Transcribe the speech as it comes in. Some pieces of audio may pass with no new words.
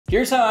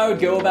Here's how I would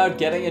go about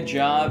getting a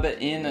job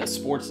in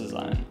sports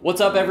design.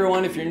 What's up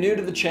everyone? If you're new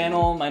to the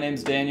channel, my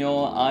name's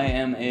Daniel. I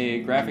am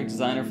a graphic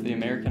designer for the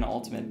American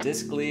Ultimate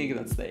Disc League.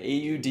 That's the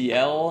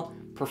AUDL.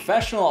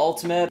 Professional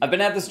Ultimate. I've been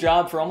at this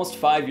job for almost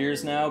 5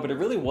 years now, but it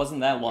really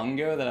wasn't that long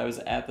ago that I was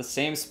at the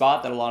same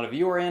spot that a lot of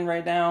you are in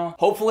right now.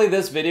 Hopefully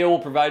this video will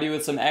provide you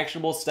with some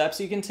actionable steps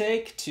you can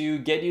take to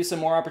get you some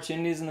more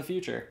opportunities in the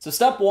future. So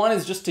step one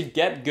is just to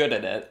get good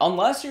at it.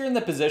 Unless you're in the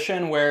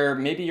position where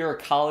maybe you're a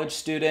college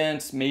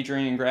student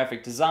majoring in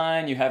graphic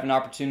design, you have an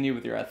opportunity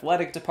with your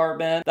athletic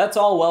department, that's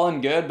all well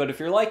and good, but if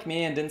you're like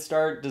me and didn't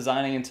start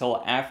designing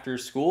until after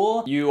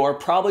school, you are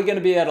probably going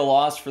to be at a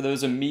loss for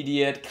those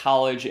immediate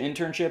college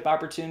internship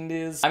opportunities.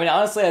 I mean,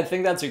 honestly, I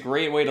think that's a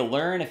great way to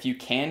learn if you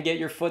can get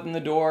your foot in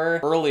the door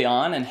early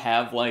on and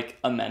have like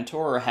a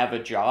mentor or have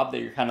a job that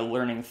you're kind of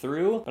learning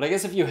through. But I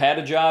guess if you had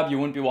a job, you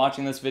wouldn't be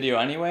watching this video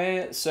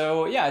anyway.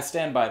 So yeah, I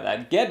stand by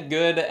that. Get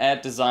good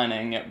at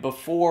designing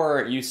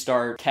before you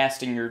start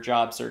casting your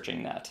job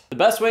searching net. The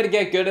best way to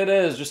get good at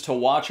it is just to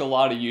watch a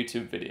lot of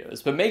YouTube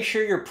videos, but make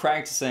sure you're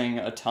practicing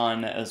a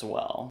ton as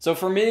well. So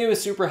for me, it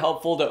was super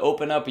helpful to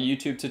open up a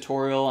YouTube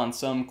tutorial on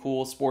some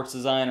cool sports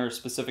design or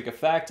specific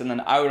effect, and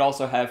then I would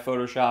also have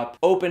Photoshop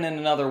open in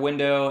another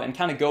window and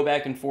kind of go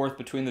back and forth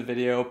between the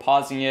video,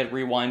 pausing it,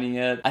 rewinding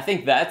it. I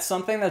think that's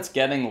something that's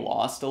getting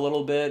lost a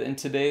little bit in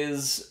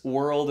today's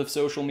world of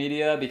social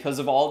media because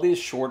of all these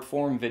short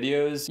form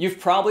videos.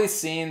 You've probably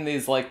seen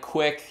these like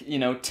quick,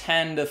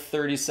 10 to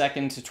 30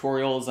 second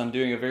tutorials on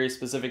doing a very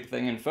specific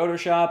thing in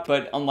Photoshop,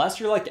 but unless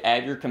you're like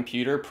at your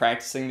computer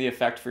practicing the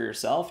effect for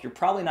yourself, you're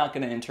probably not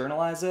going to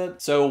internalize it.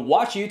 So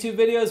watch YouTube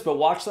videos, but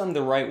watch them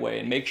the right way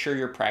and make sure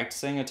you're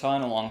practicing a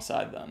ton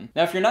alongside them.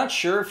 Now, if you're not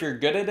sure if you're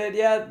good at it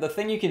yet, the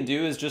thing you can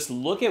do is just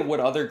look at what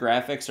other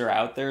graphics are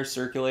out there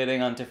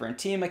circulating on different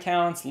team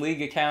accounts,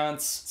 league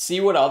accounts, see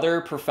what other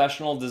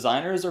professional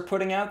designers are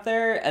putting out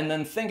there, and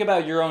then think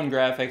about your own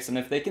graphics and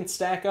if they can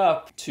stack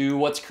up to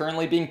what's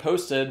currently being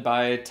posted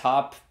by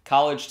top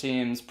college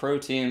teams, pro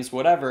teams,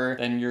 whatever,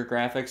 then your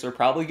graphics are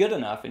probably good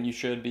enough and you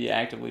should be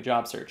actively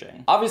job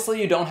searching. Obviously,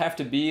 you don't have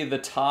to be the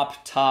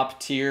top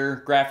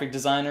tier graphic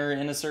designer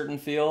in a certain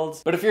field,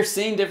 but if you're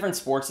seeing different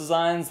sports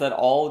designs that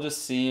all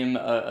just seem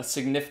a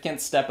significant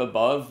step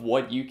above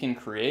what you can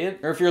create,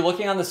 or if you're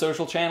looking on the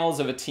social channels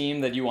of a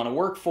team that you want to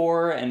work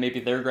for and maybe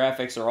their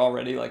graphics are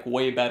already like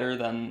way better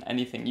than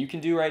anything you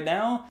can do right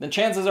now, then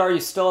chances are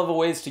you still have a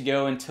ways to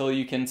go until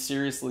you can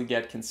seriously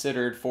get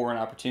considered for an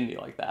opportunity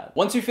like that.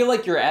 Once you feel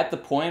like you're at the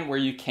point where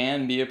you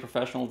can be a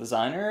professional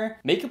designer,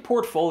 make a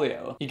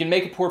portfolio. You can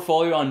make a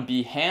portfolio on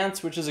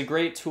Behance, which is a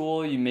great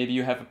tool. Maybe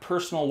you have a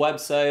personal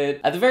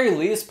website. At the very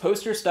least,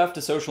 post your stuff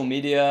to social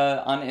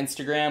media, on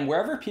Instagram,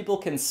 wherever people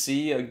can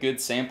see a good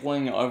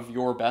sampling of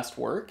your best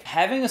work.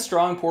 Having a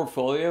strong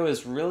portfolio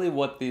is really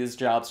what these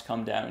jobs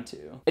come down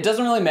to. It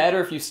doesn't really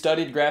matter if you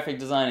studied graphic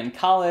design in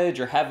college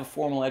or have a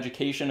formal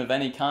education of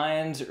any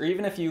kind, or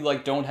even if you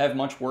don't have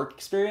much work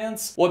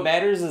experience. What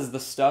matters is the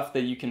stuff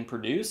that you can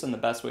produce, and the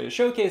best way to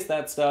showcase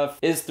that stuff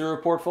is through a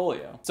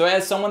portfolio. So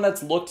as someone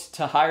that's looked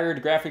to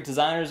hired graphic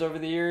designers over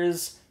the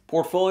years,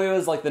 portfolio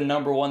is like the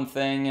 #1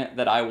 thing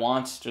that I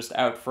want just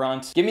out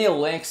front. Give me a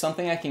link,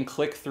 something I can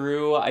click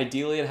through.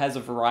 Ideally, it has a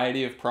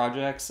variety of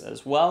projects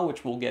as well,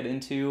 which we'll get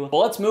into. But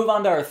let's move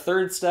on to our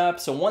third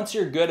step. So once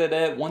you're good at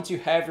it, once you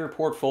have your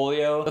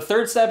portfolio, the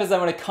third step is that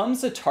when it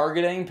comes to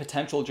targeting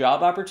potential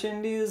job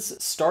opportunities,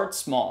 start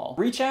small.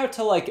 Reach out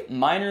to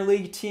minor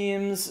league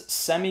teams,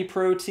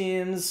 semi-pro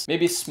teams,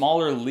 maybe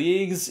smaller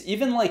leagues,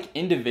 even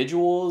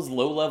individuals,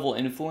 low-level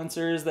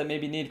influencers that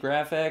maybe need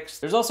graphics.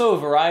 There's also a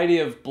variety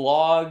of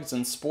blogs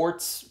and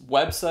sports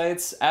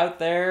websites out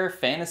there,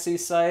 fantasy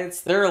sites.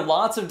 There are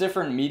lots of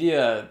different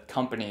media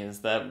companies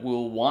that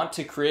will want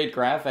to create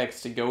graphics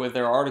to go with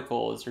their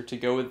articles or to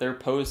go with their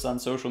posts on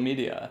social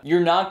media. You're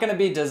not going to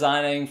be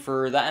designing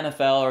for the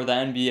NFL or the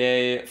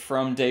NBA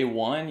from day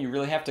one. You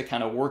really have to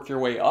kind of work your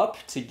way up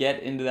to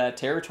get into that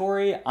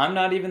territory. I'm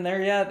not even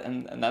there yet,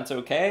 and that's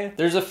okay.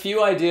 There's a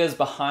few ideas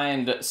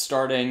behind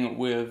starting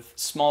with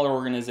smaller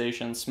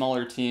organizations,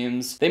 smaller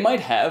teams. They might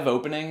have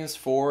openings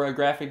for a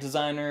graphic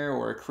designer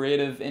or a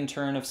creative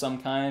intern of some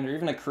kind, or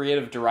even a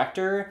creative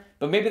director,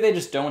 but maybe they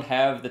just don't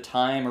have the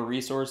time or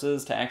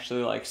resources to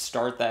actually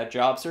start that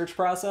job search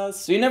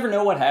process. So you never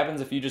know what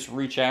happens if you just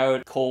reach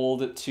out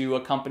cold to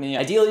a company.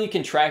 Ideally, you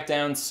can track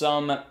down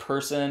some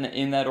person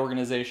in that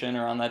organization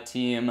or on that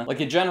team,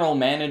 like a general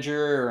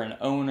manager or an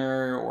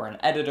owner or an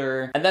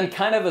editor. And then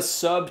kind of a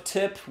sub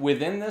tip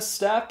within this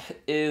step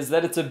is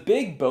that it's a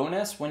big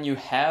bonus when you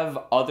have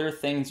other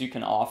things you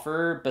can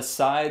offer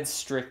besides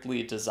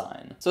strictly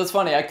design. So it's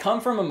funny, I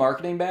come from a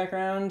marketing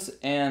background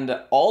and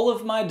all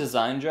of my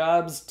design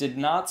jobs did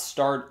not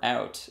start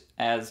out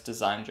as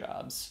design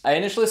jobs. I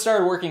initially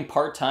started working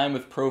part-time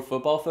with Pro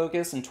Football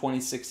Focus in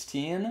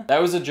 2016.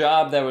 That was a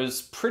job that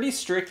was pretty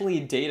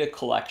strictly data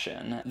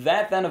collection.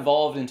 That then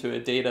evolved into a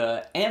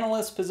data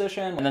analyst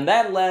position, and then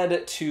that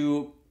led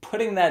to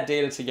putting that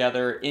data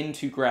together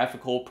into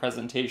graphical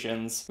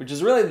presentations, which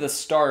is really the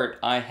start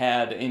I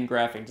had in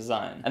graphic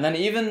design. And then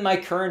even my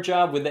current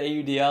job with the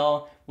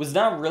AUDL was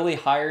not really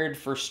hired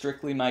for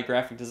strictly my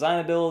graphic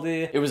design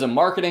ability. It was a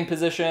marketing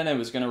position. It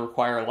was going to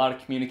require a lot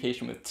of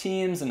communication with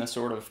teams and a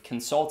sort of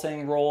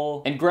consulting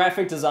role. And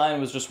graphic design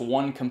was just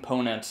one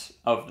component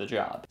of the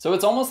job. So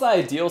it's almost the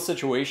ideal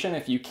situation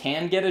if you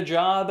can get a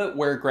job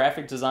where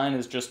graphic design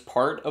is just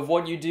part of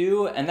what you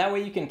do, and that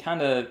way you can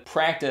kind of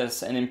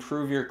practice and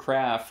improve your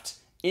craft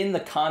in the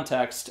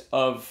context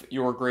of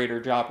your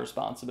greater job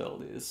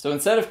responsibilities. So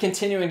instead of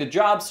continuing to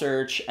job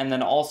search and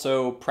then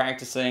also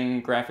practicing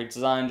graphic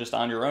design just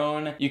on your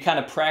own, you kind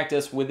of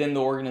practice within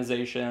the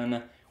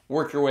organization,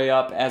 work your way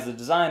up as a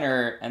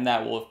designer, and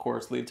that will of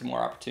course lead to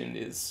more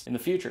opportunities in the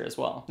future as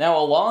well. Now,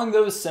 along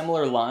those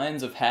similar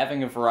lines of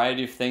having a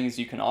variety of things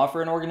you can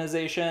offer an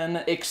organization,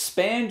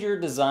 expand your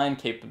design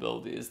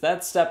capabilities.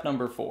 That's step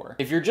number 4.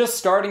 If you're just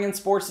starting in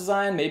sports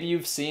design, maybe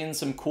you've seen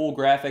some cool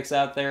graphics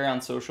out there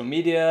on social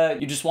media,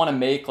 you just want to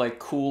make like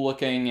cool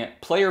looking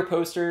player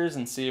posters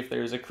and see if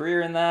there's a career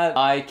in that.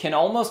 I can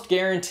almost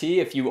guarantee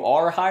if you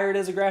are hired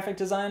as a graphic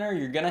designer,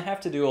 you're gonna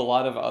have to do a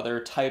lot of other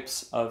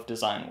types of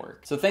design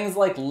work. So things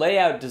like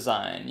layout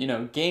design,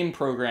 game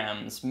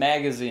programs,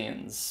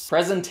 magazines,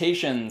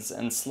 presentations,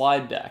 and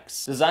slide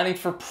decks. Designing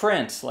for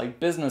print, like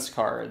business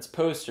cards,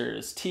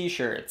 posters,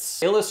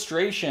 t-shirts,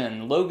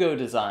 illustration, logo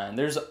design.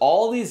 There's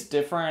all these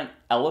different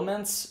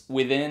elements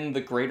within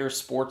the greater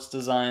sports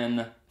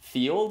design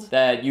field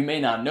that you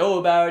may not know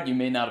about, you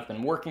may not have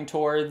been working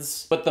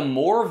towards, but the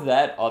more of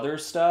that other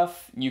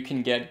stuff you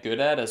can get good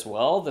at as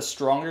well, the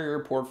stronger your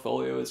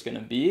portfolio is going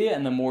to be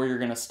and the more you're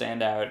going to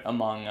stand out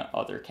among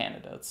other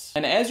candidates.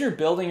 And as you're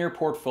building your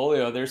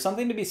portfolio, there's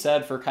something to be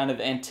said for kind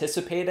of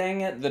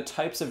anticipating the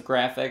types of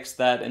graphics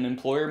that an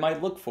employer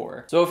might look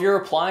for. So if you're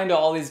applying to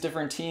all these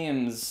different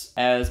teams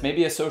as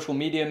maybe a social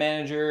media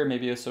manager,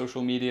 maybe a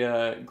social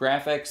media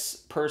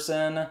graphics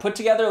person, put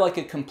together like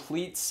a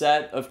complete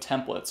set of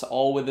templates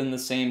all within the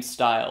same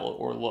style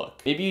or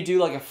look. Maybe you do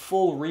like a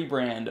full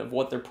rebrand of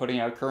what they're putting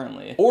out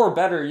currently. Or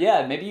better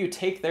yet, maybe you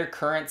take their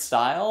current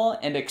style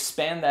and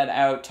expand that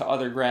out to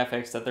other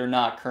graphics that they're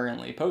not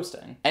currently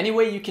posting. Any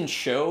way you can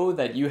show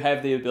that you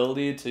have the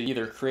ability to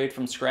either create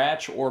from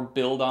scratch or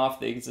build off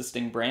the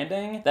existing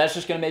branding, that's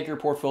just gonna make your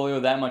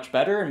portfolio that much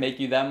better and make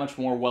you that much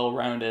more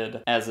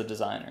well-rounded as a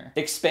designer.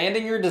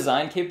 Expanding your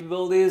design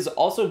capabilities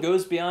also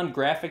goes beyond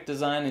graphic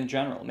design in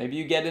general. Maybe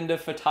you get into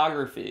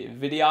photography,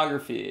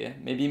 videography,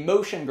 maybe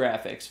motion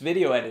graphics,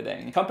 video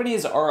editing.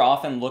 Companies are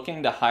often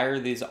looking to hire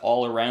these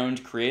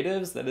all-around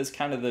creatives. That is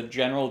kind of the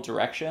general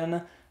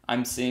direction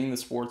I'm seeing the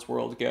sports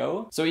world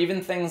go. So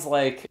even things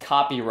like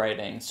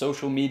copywriting,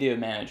 social media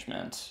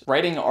management,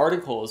 writing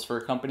articles for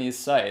a company's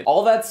site,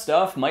 all that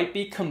stuff might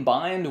be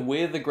combined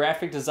with a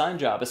graphic design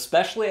job,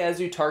 especially as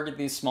you target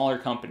these smaller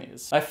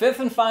companies. My 5th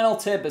and final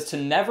tip is to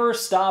never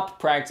stop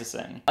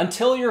practicing.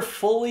 Until you're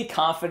fully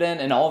confident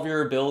in all of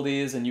your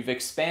abilities and you've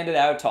expanded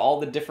out to all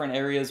the different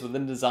areas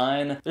within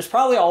design, there's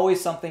probably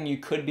always something you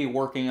could be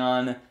working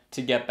on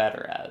to get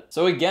better at.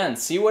 So again,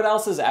 see what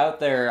else is out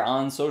there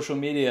on social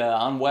media,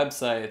 on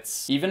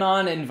websites, even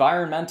on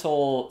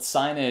environmental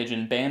signage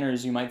and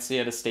banners you might see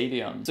at a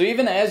stadium. So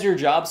even as you're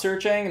job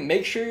searching,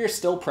 make sure you're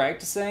still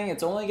practicing.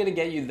 It's only gonna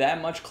get you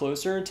that much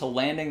closer to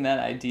landing that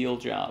ideal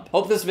job.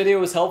 Hope this video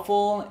was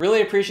helpful.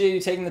 Really appreciate you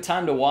taking the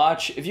time to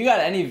watch. If you got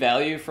any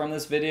value from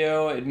this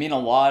video, it'd mean a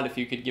lot if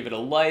you could give it a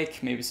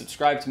like, maybe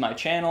subscribe to my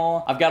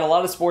channel. I've got a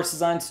lot of sports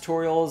design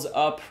tutorials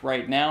up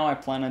right now. I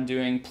plan on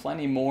doing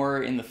plenty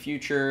more in the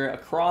future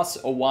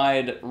across a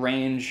wide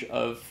range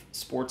of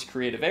sports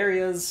creative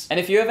areas. And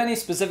if you have any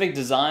specific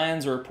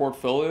designs or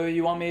portfolio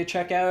you want me to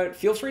check out,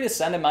 feel free to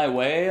send it my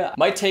way. It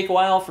might take a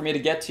while for me to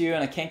get to you,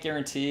 and I can't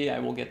guarantee I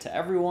will get to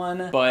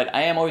everyone, but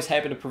I am always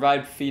happy to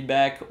provide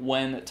feedback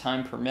when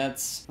time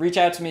permits. Reach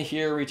out to me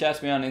here, reach out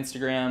to me on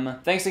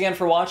Instagram. Thanks again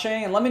for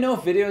watching, and let me know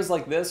if videos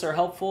like this are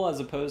helpful as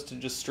opposed to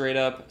just straight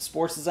up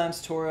sports design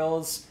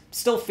tutorials.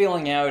 Still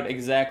feeling out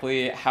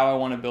exactly how I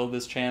want to build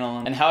this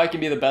channel and how I can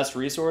be the best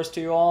resource to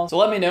you all. So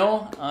let me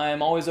know.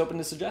 I'm always open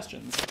to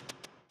suggestions.